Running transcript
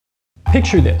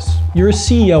Picture this. You're a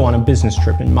CEO on a business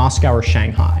trip in Moscow or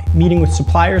Shanghai, meeting with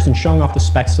suppliers and showing off the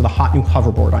specs of the hot new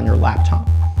hoverboard on your laptop.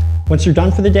 Once you're done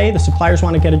for the day, the suppliers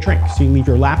want to get a drink, so you leave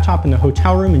your laptop in the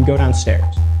hotel room and go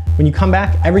downstairs. When you come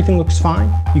back, everything looks fine.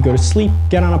 You go to sleep,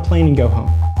 get on a plane, and go home.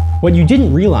 What you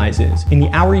didn't realize is, in the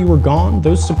hour you were gone,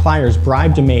 those suppliers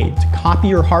bribed a maid to copy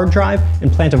your hard drive and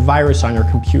plant a virus on your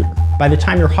computer. By the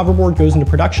time your hoverboard goes into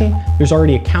production, there's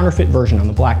already a counterfeit version on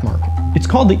the black market. It's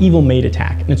called the evil maid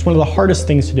attack, and it's one of the hardest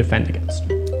things to defend against.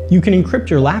 You can encrypt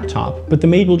your laptop, but the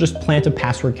maid will just plant a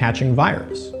password-catching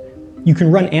virus. You can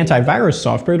run antivirus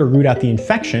software to root out the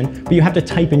infection, but you have to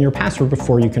type in your password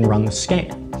before you can run the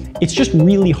scan. It's just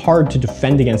really hard to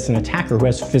defend against an attacker who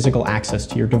has physical access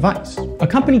to your device. A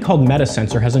company called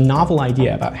Metasensor has a novel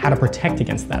idea about how to protect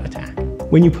against that attack.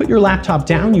 When you put your laptop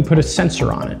down, you put a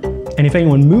sensor on it, and if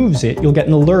anyone moves it, you'll get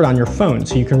an alert on your phone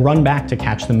so you can run back to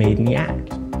catch the maid in the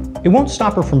act. It won't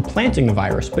stop her from planting the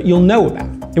virus, but you'll know about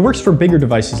it. It works for bigger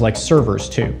devices like servers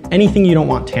too, anything you don't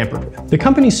want tampered with. The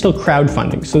company's still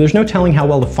crowdfunding, so there's no telling how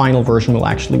well the final version will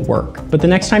actually work. But the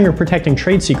next time you're protecting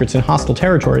trade secrets in hostile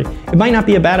territory, it might not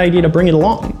be a bad idea to bring it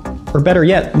along. Or better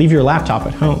yet, leave your laptop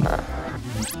at home.